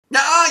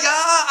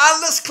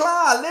Alles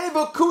klar,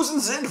 Leverkusen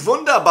sind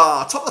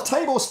wunderbar. Top of the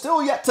table,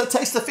 still yet to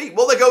taste defeat.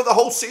 Will they go the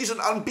whole season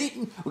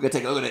unbeaten? We're going to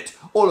take a look at it,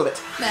 all of it,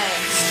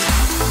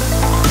 next.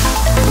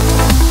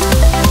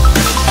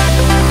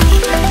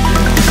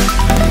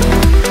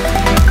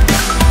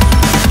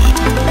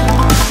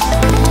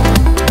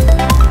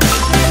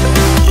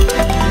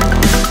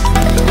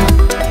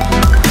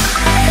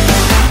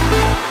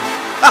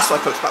 That's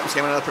right, folks, back once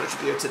again with another prediction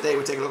video. Today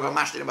we're taking a look at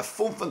match day number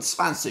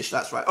 25,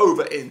 that's right,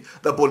 over in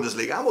the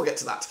Bundesliga, and we'll get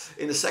to that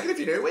in a second. If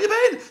you're new, where you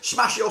been?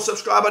 Smash your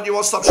subscribe button. Your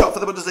one-stop shop for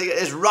the Bundesliga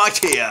is right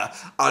here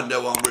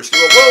under one roof.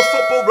 World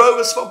football,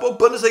 Rovers football,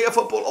 Bundesliga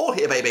football, all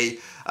here, baby.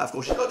 Of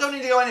course, you don't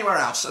need to go anywhere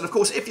else. And of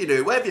course, if you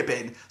do, where have you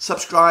been?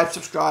 Subscribe.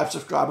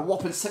 A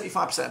whopping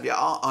 75% of you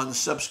are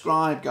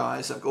unsubscribed,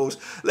 guys. Of course,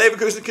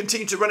 Leverkusen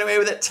continue to run away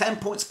with it. 10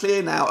 points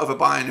clear now over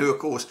Bayern, who, of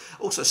course,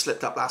 also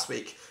slipped up last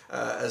week.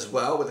 As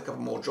well, with a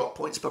couple more drop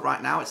points, but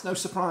right now it's no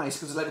surprise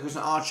because the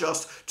Leverkusen are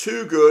just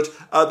too good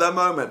at the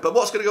moment. But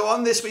what's going to go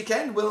on this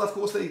weekend? Will, of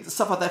course, they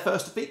suffer their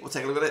first defeat. We'll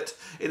take a look at it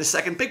in a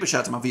second. Big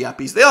shout out to my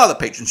VIPs. They are the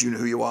patrons. You know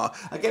who you are.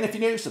 Again, if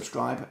you're new,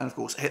 subscribe and, of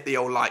course, hit the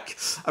old like.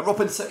 A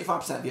whopping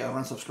 75% of you are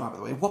unsubscribed, by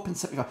the way. A whopping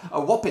 75. A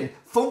whopping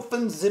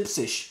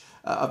 75%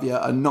 of you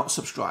are not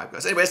subscribed,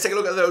 guys. Anyway, let's take a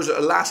look at those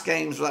last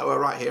games that were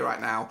right here, right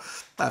now.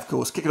 Of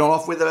course, kicking all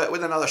off with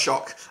another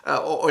shock,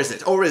 or is it?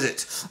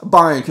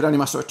 Bayern could only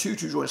muster a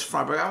 2-2 draw against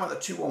Freiburg. I went a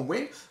 2-1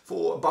 win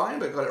for Bayern,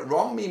 but got it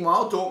wrong.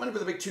 Meanwhile, Dortmund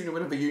with a big 2-0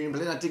 win over Union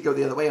Berlin. I did go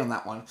the other way on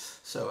that one,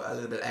 so a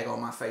little bit of egg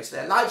on my face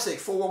there. Leipzig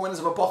 4-1 winners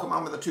over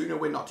Bochum with a 2-0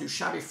 win, not too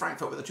shabby.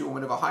 Frankfurt with a 2-1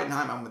 win over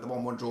Heidenheim and with a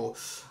 1-1 draw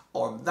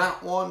on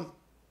that one.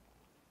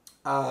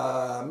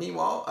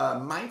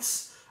 Meanwhile,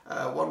 Mainz.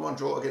 1-1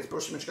 draw against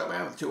Borussia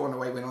Mönchengladbach with a 2-1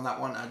 away win on that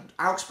one. And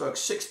Augsburg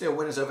 6-0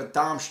 winners over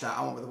Darmstadt.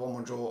 I went with a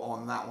 1-1 draw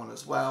on that one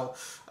as well.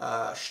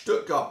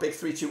 Stuttgart big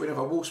 3-2 win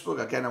over Wolfsburg.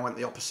 Again, I went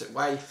the opposite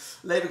way.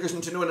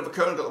 Leverkusen 2-0 win over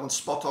Köln, got that one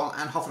spot on.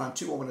 And Hoffenheim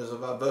 2-1 winners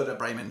over Werder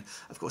Bremen.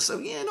 Of course, so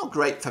yeah, not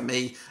great for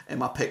me in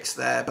my picks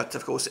there, but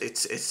of course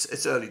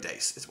it's early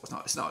days. It's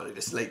not early,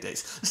 it's late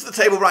days. This is the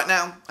table right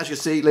now. As you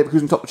can see,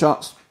 Leverkusen top of the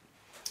charts.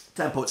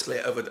 10 points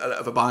clear over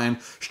Bayern.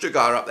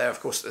 Stuttgart are up there.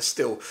 Of course, they're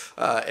still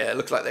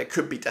looks like they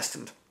could be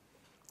destined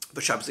for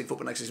Champions League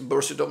football next season.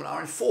 Borussia Dortmund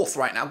are in 4th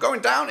right now. Going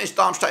down is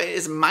Darmstadt, it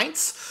is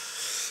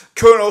Mainz.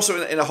 Köln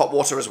also in a hot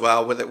water as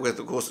well, with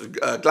of course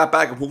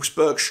Gladbach and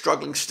Wolfsburg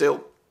struggling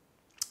still.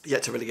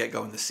 Yet to really get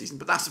going this season.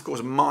 But that's, of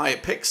course, my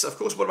picks. Of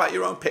course, what about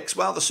your own picks?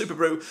 Well, the Super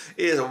Brew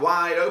is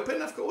wide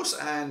open, of course,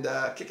 and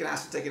kicking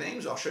ass and taking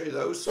names. I'll show you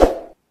those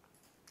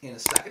in a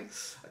second.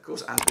 Of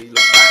course, as we look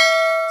back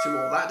to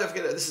all that. Don't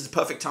forget that this is a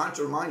perfect time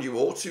to remind you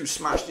all to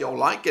smash the old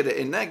like, get it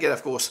in there,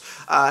 of course,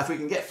 if we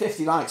can get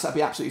 50 likes, that'd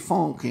be absolutely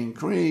fucking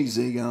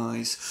crazy,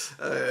 guys.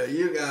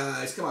 You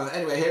guys, come on.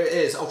 Anyway, here it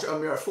is. Ultra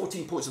Umira,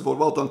 14 points on the board.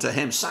 Well done to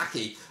him.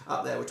 Saki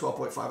up there with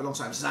 12.5,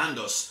 alongside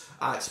Zandos,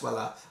 Alex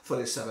Weller,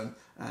 47,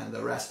 and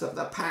the rest of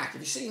the pack.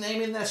 If you see your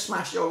name in there,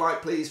 smash your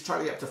like, please. Try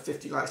to get up to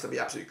 50 likes. That'd be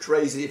absolutely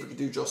crazy if we could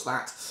do just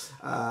that.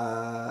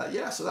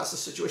 Yeah, so that's the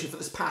situation for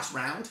this past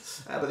round.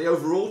 But the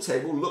overall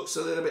table looks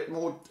a little bit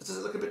more, does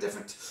it look a bit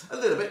different? A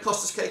little bit.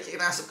 Costas K kicking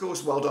ass, of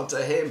course. Well done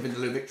to him.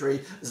 Vindaloo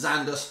victory.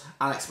 Zandos,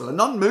 Alex Miller.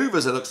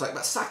 Non-movers, it looks like.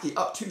 But Saki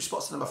up 2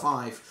 spots to number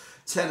 5.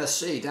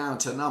 Tennessee down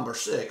to number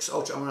 6.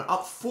 Ultra Umira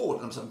up 4.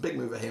 Number 7. Big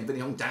move for him. Vinny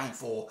Hong down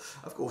 4.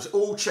 Of course,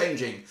 all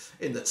changing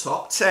in the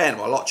top 10.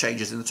 Well, a lot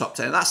changes in the top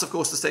 10. And that's, of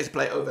course, the state of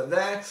play over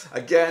there.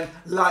 Again,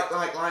 like,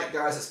 guys.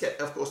 Let's get,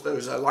 of course,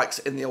 those likes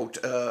in the old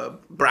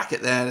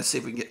bracket there. Let's see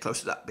if we can get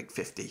close to that big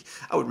 50.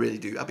 I would really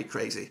do. I'd be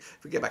crazy if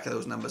we get back to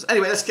those numbers.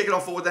 Anyway, let's kick it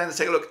on forward then. Let's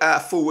take a look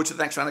forward to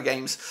the next round of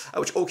games,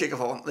 which all kick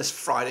off on this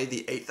Friday,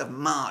 the 8th of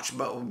March.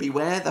 But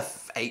beware the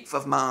 8th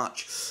of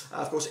March.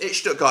 Of course, it's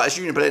Stuttgart. It's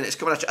Union Berlin. It's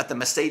coming at you at the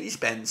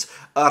Mercedes-Benz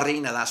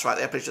Arena. That's right.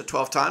 They have played it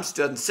 12 times.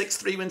 2006,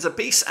 3 wins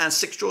apiece and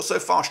 6 draws so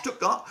far.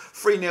 Stuttgart,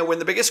 3-0 win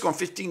the biggest. Scored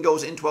 15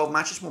 goals in 12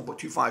 matches.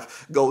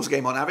 1.25 goals a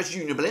game on average.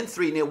 Union Berlin,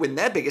 3-0 win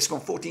their biggest.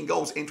 Scored 14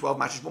 goals in 12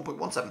 matches.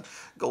 1.17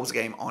 goals a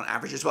game on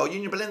average as well.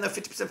 Union Berlin, they're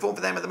 50% form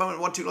for them at the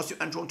moment. 1-2 lost 2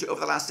 and drawn 2 over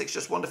the last 6.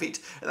 Just 1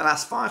 defeat in the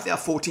last 5. They are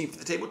 14th for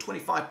the table.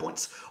 25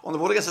 points on the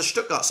board against the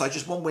Stuttgart side.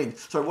 Just 1 win.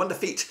 Sorry, 1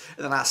 defeat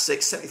in the last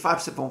 6.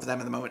 75% form for them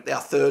at the moment. They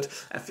are 3rd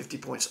and 50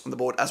 points on the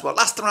board as well.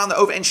 Last round,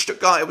 over in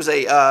Stuttgart, it was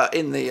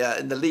in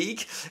the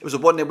league. It was a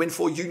 1-0 win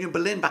for Union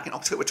Berlin back in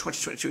October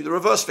 2022. The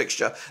reverse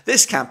fixture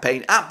this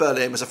campaign at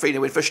Berlin was a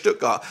 3-0 win for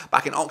Stuttgart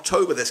back in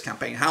October this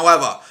campaign.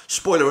 However,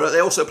 spoiler alert,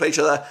 they also played each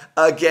other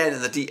again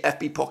in the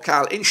DFB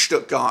Pokal in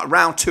Stuttgart.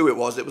 Round 2 it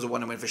was a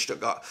 1-0 win for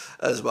Stuttgart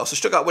as well. So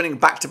Stuttgart winning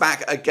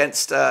back-to-back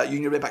against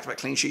Union Berlin, back-to-back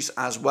clean sheets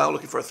as well,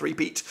 looking for a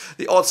 3-peat.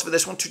 The odds for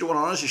this one, 2-1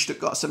 honours, is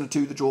Stuttgart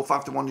 7-2, the draw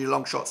 5-1, your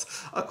long shots.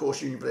 Of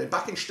course, Union Berlin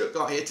back in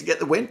Stuttgart here to get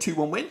the win,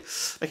 2-1 win.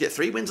 Make it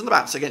 3 wins on the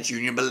bounce against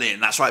Union Berlin.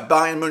 That's right,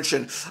 Bayern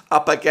München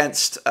up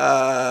against,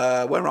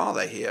 where are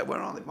they here? Where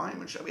are they? Bayern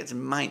Munich up against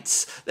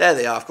Mainz. There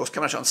they are, of course,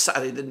 coming out on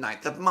Saturday the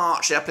 9th of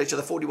March. They have played each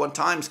other 41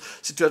 times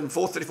since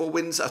 2004, 34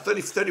 wins,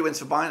 30 wins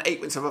for Bayern,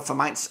 8 wins for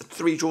Mainz,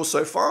 3 draws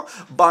so far.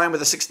 Bayern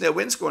with a 6-0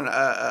 win, scoring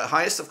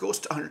highest, of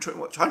course,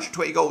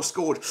 120 goals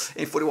scored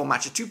in 41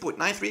 matches,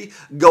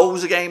 2.93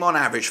 goals a game on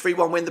average.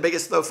 3-1 win, the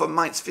biggest, though, for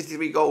Mainz,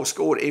 53 goals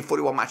scored in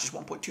 41 matches,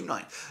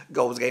 1.29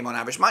 goals a game on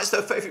average. Mainz,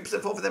 though,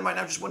 33% form for them right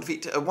now, just one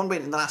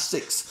win in the last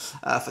 6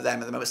 for them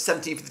at the moment.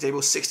 17 for the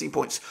table, 16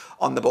 points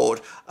on the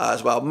board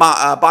as well.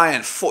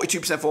 Bayern,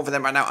 42% form for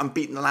them right now,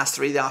 unbeaten the last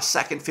 3. They are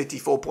second,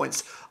 54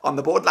 points on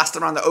the board. Last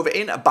time around, they're over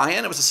in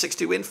Bayern. It was a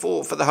 6-2 win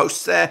for the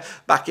hosts there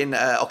back in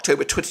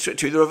October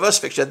 2022. The reverse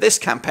fixture this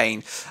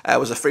campaign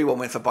was a 3-1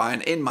 win for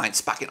Bayern in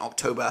Mainz back in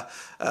October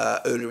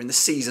earlier in the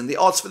season. The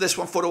odds for this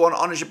one, 4-1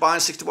 on is your Bayern,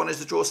 6-1 is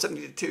the draw,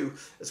 70-2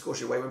 is of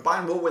course your way. When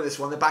Bayern will win this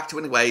one, they're back to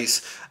winning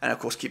ways and of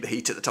course keep the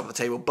heat at the top of the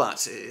table,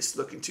 but it's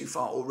looking too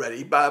far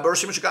already.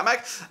 Borussia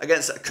Mönchengladbach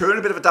against Köln,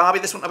 a bit of a derby.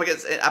 This one up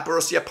against at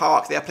Borussia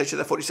Park. They have played each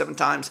other 47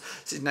 times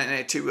since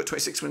 1982.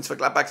 26 wins for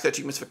Gladbach,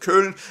 13 wins for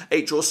Köln,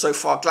 8 draws so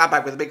far.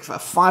 Gladbach with a big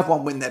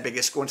 5-1 win, their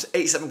biggest, scoring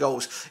 87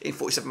 goals in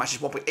 47 matches,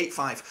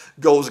 1.85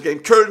 goals a game.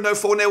 Köln, no,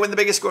 4-0 win, the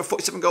biggest, scoring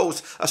 47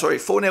 goals.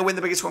 4-0 win,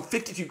 the biggest, scoring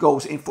 52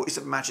 goals in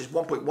 47 matches,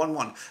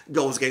 1.11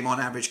 goals a game on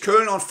average.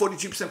 Köln on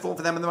 42% form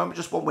for them at the moment,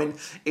 just 1 win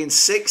in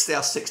 6. They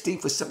are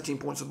 16th with 17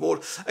 points on the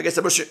board against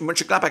the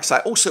Mönchengladbach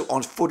side, also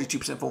on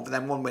 42% form for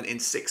them, 1 win in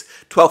 6.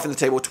 12th in the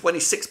table,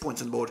 26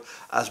 points on the board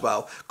as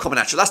well.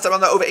 Combination. Last time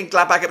on over in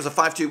Gladbach, it was a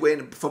 5-2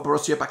 win for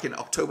Borussia back in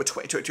October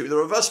 2022. The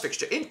reverse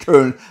fixture in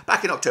Köln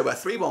back in October,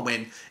 3-1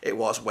 win. It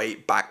was way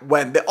back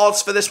when. The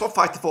odds for this one,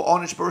 5-4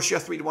 on is Borussia,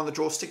 3-1 the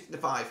draw,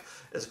 6-5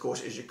 as of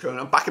course is your Köln.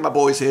 I'm backing my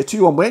boys here,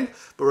 2-1 win.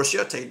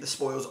 Borussia taking the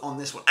spoils on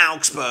this one.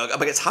 Augsburg up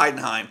against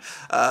Heidenheim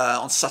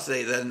on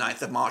Saturday the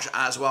 9th of March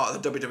as well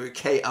at the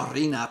WWK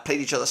Arena.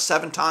 Played each other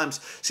 7 times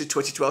since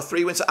 2012.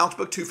 3 wins for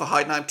Augsburg, 2 for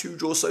Heidenheim, 2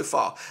 draws so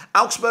far.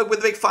 Augsburg with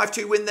a big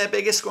 5-2 win, their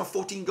biggest, scoring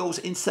 14 goals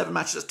in 7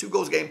 matches. That's 2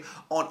 goals a game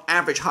on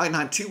average.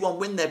 Heidenheim 2-1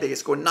 win, their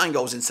biggest, scoring 9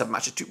 goals in 7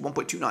 matches,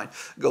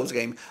 1.29 goals a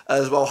game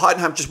as well.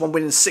 Heidenheim just 1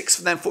 win in 6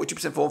 for them,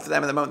 42% form for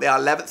them at the moment. They are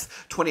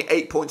 11th,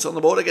 28 points on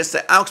the board against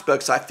the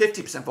Augsburg side,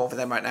 50% form for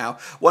them right now.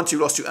 1-2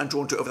 lost to and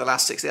drawn to over the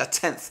last 6. They are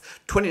 10th,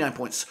 29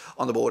 points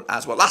on the board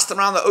as well. Last time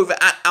around, over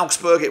at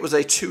Augsburg, it was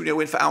a 2-0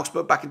 win for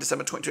Augsburg back in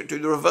December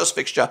 2022. The reverse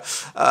fixture,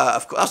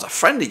 of course, that was a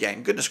friendly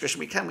game. Goodness gracious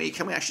me, can we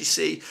actually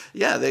see?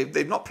 Yeah,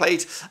 they've not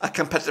played a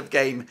competitive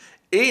game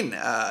in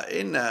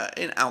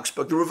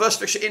Augsburg. The reverse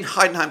fixture in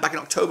Heidenheim back in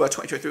October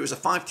 2023 was a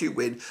 5-2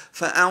 win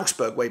for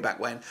Augsburg way back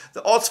when.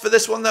 The odds for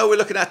this one, though, we're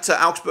looking at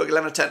Augsburg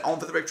 11-10 on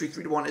for the victory,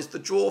 3-1 is the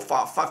draw,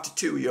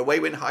 5-2 your away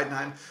win.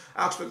 Heidenheim,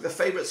 Augsburg, the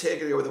favourites here,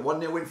 going to go with a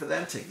 1-0 win for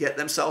them to get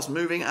themselves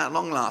moving at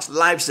long last.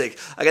 Leipzig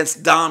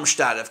against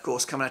Darmstadt, of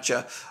course, coming at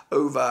you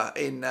over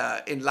in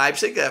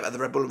Leipzig at the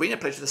Red Bull Arena.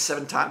 Played for the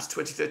 7 times,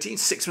 2013.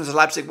 6 wins for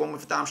Leipzig, 1 win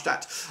for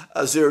Darmstadt,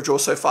 0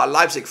 draws so far.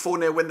 Leipzig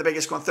 4-0 win, the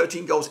biggest, scoring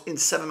 13 goals in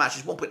 7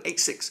 matches,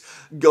 1.86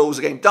 goals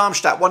a game.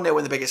 Darmstadt 1-0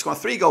 win, the biggest, scoring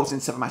 3 goals in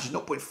 7 matches,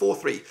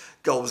 0.43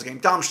 goals a game.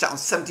 Darmstadt on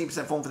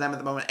 17% form for them at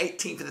the moment,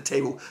 18th in the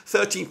table,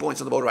 13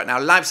 points on the board right now.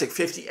 Leipzig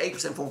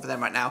 58% form for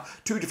them right now,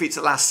 2 defeats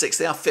at the last 6.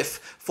 They are 5th,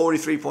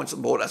 43 points on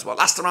the board as well.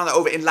 Last time around,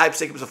 over in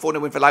Leipzig, it was a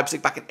 4-0 win for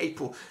Leipzig back in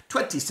April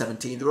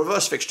 2017. The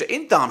reverse fixture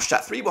in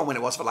Darmstadt, 3-1 win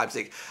it was for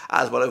Leipzig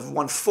as well. Over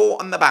 1-4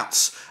 on the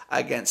bounce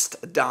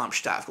against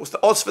Darmstadt. Of course,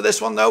 the odds for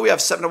this one, though, we have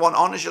 7-1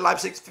 on is your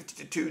Leipzig,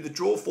 50-2 the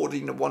draw,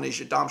 14-1 is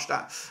your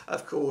Darmstadt.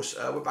 Of course,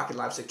 we're back in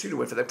Leipzig, 2-1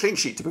 win for them, clean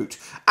sheet to boot.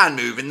 And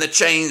moving the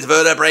chains,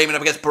 Werder Bremen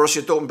up against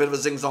Borussia Dortmund, bit of a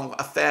zing-zong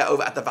affair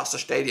over at the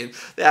Wasserstadion.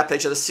 They have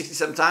played each other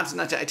 67 times in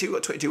 1982,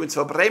 got 22 wins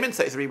for Bremen,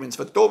 33 wins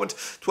for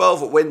Dortmund,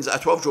 12 wins,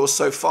 12 draws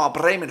so far.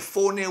 Bremen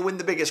 4-0 win,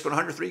 the biggest, got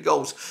 103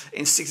 goals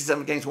in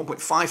 67 games,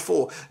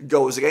 1.54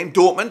 goals a game.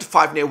 Dortmund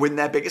 5-0 win,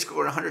 their biggest, got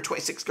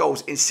 126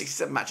 goals in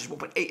 67 matches,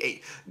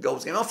 1.88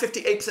 goals a game.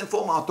 58%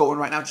 form are Dortmund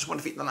right now, just 1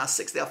 defeat in the last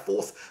 6. They are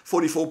 4th,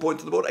 44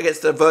 points on the board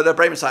against the Werder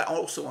Bremen side,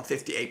 also on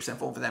 58%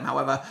 form for them.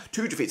 However,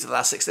 2 defeats in the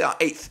last 6. They are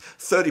 8th,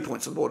 30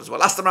 points on the board as well.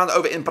 Last time around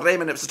over in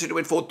Bremen, it was a 2-0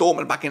 win for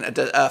Dortmund back in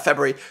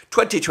February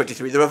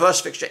 2023. The reverse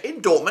fixture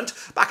in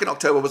Dortmund back in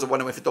October was a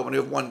 1-0 win for Dortmund,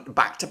 who have won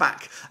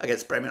back-to-back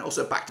against Bremen,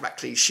 also back-to-back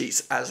clean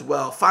sheets as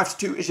well.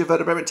 5-2 is your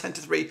Werder Bremen,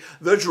 10-3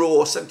 the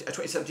draw,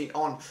 2017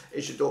 on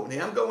is your Dortmund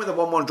here. I'm going with a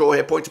 1-1 draw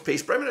here, point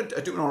apiece. Bremen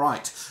are doing all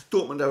right.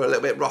 Dortmund are a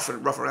little bit rough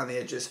around the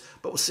edges,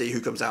 but we'll see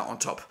who comes out on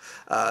top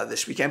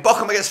this weekend.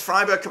 Bochum against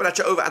Freiburg coming at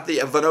you over at the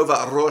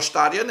Vernova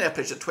Ruhrstadion. They have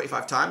played it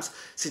 25 times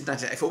since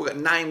 1984. We've got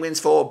 9 wins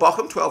for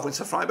Bochum, 12 wins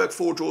for Freiburg,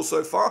 4 draws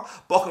so far.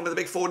 Bochum with a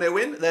big 4-0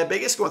 win, their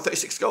biggest, scoring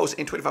 36 goals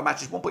in 25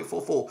 matches,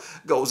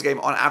 1.44 goals a game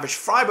on average.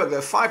 Freiburg,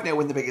 though, 5-0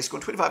 win, the biggest,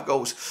 scoring 41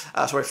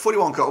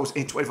 goals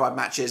in 25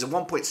 matches and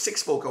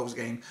 1.64 goals a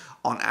game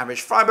on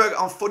average. Freiburg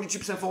on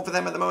 42% form for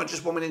them at the moment,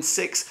 just 1 win in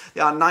 6.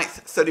 They are 9th,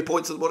 30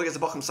 points on the board against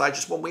the Bochum side,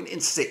 just 1 win in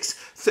 6.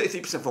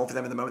 33% form for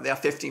them at the moment. They are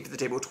 15th for the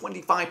table,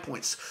 25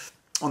 points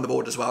on the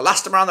board as well.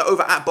 Last time around,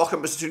 over at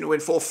Bochum was a 2-0 win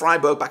for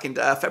Freiburg back in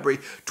February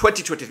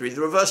 2023.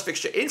 The reverse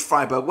fixture in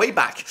Freiburg way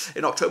back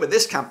in October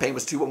this campaign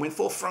was a 2-1 win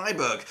for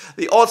Freiburg.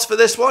 The odds for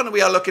this one,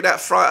 we are looking at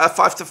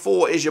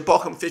 5-4 is your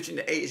Bochum,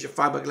 15-8 is your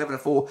Freiburg,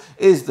 11-4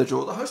 is the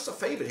draw. The hosts are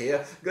favoured here.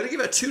 I'm going to give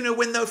it a 2-0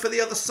 win though for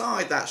the other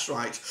side. That's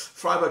right.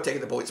 Freiburg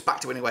taking the points back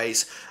to winning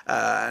ways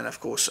and of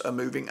course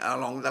moving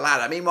along the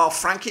ladder. Meanwhile,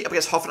 Frankie up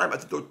against Hoffenheim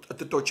at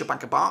the Deutsche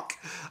Bank Park.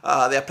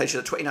 They have played each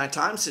other 29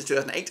 times since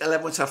 2008.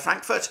 11 wins for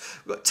Frankfurt.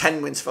 We've got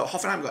 10 wins for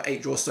Hoffenheim. We've got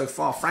 8 draws so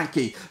far.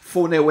 Frankie,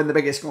 4-0 win the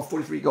biggest, scoring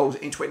 43 goals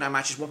in 29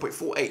 matches,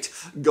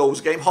 1.48 goals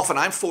a game.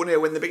 Hoffenheim,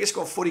 4-0 win the biggest,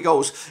 scoring 40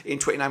 goals in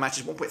 29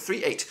 matches,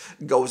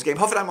 1.38 goals a game.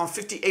 Hoffenheim on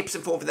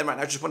 58% form for them right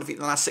now, just one defeat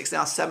in the last 6. They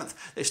are 7th.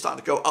 They're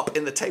starting to go up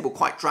in the table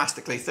quite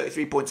drastically.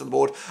 33 points on the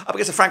board. Up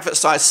against the Frankfurt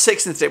side,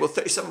 6th in the table,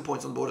 37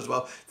 points on the board as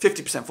well.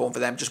 50% form for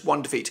them, just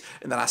one defeat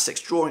in the last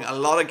 6, drawing a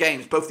lot of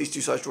games. Both these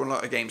two sides drawing a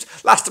lot of games.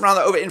 Last time around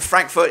over in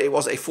Frankfurt, it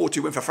was a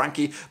 4-2 win for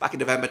Frankie back in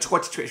November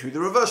 2023. The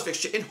reverse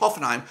fixture in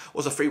Hoffenheim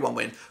was a 3-1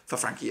 win for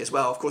Frankie as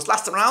well. Of course,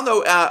 last time around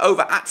though,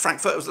 over at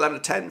Frankfurt, it was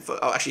 11-10.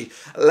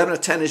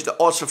 11-10 is the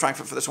odds for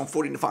Frankfurt for this one.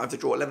 14-5 the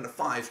draw.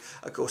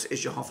 11-5, of course,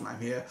 is your Hoffenheim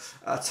here.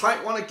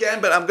 Tight one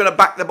again, but I'm going to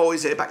back the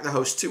boys here, back the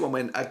hosts, 2-1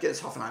 win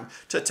against Hoffenheim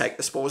to take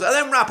the spoils. And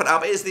then wrap it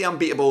up. It is the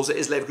unbeatables. It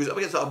is Leverkusen up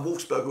against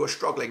Wolfsburg, who are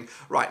struggling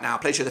right now.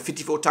 Played each other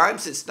 54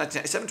 times since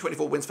 1997.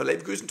 24 wins for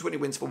Leverkusen, 20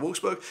 wins for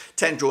Wolfsburg,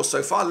 10 draws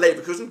so far.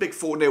 Leverkusen, big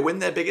 4-0 win,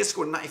 their biggest,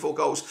 scoring 94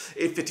 goals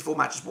in 54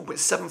 matches,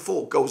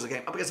 1.74 goals a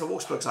game. Up against the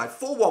Wolfsburg side,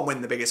 4-1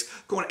 win, the biggest,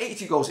 scoring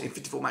 82 goals in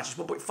 54 matches,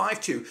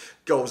 1.52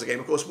 goals a game.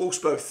 Of course,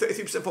 Wolfsburg,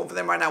 33% form for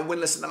them right now,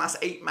 winless in the last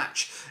 8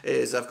 match,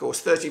 is of course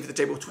 13 for the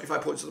table,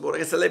 25 points on the board.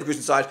 Against the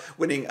Leverkusen side,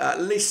 winning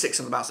at least 6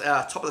 on the bounce,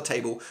 top of the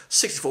table,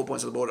 64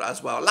 points on the board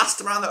as well. Last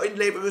time around though in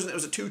Leverkusen, it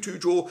was a 2-2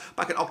 draw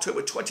back in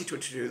October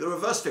 2022. The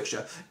reverse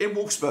fixture in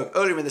Wolfsburg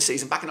earlier in the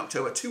season, back in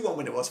October, 2-1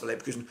 win it was for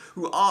Leverkusen,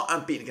 who are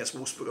unbeaten against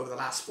Wolfsburg over the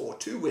last 4.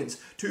 2 wins,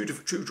 2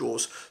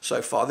 draws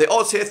so far. The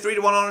odds here,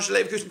 3-1 on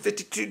Leverkusen,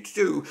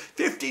 52-2.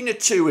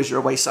 15-2 is your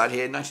away side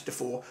here,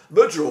 90-4.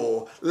 The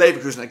draw,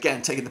 Leverkusen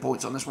again taking the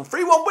points on this one.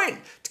 3-1 win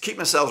to keep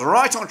themselves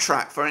right on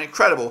track for an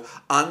incredible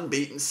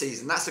unbeaten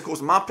season. That's of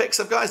course my picks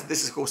of guys.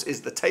 This of course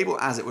is the table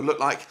as it would look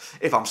like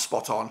if I'm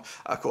spot on.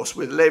 Of course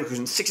with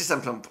Leverkusen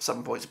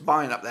 67 points,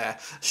 buying up there.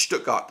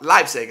 Stuttgart,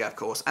 Leipzig of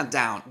course, and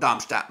down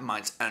Darmstadt,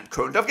 Mainz and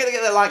Köln. Don't forget to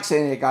get the likes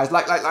in here guys.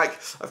 Like.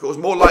 Of course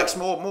more likes,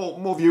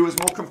 more viewers,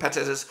 more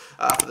competitors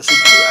for the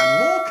Super 2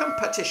 and more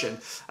competition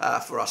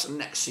for us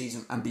next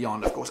season and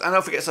beyond of course. And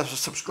don't forget to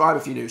subscribe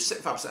if you do.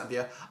 75% of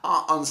you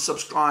are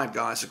unsubscribed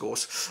guys of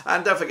course.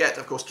 And don't forget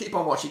of course keep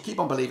on watching, keep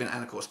on believing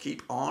and of course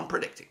keep on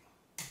predicting.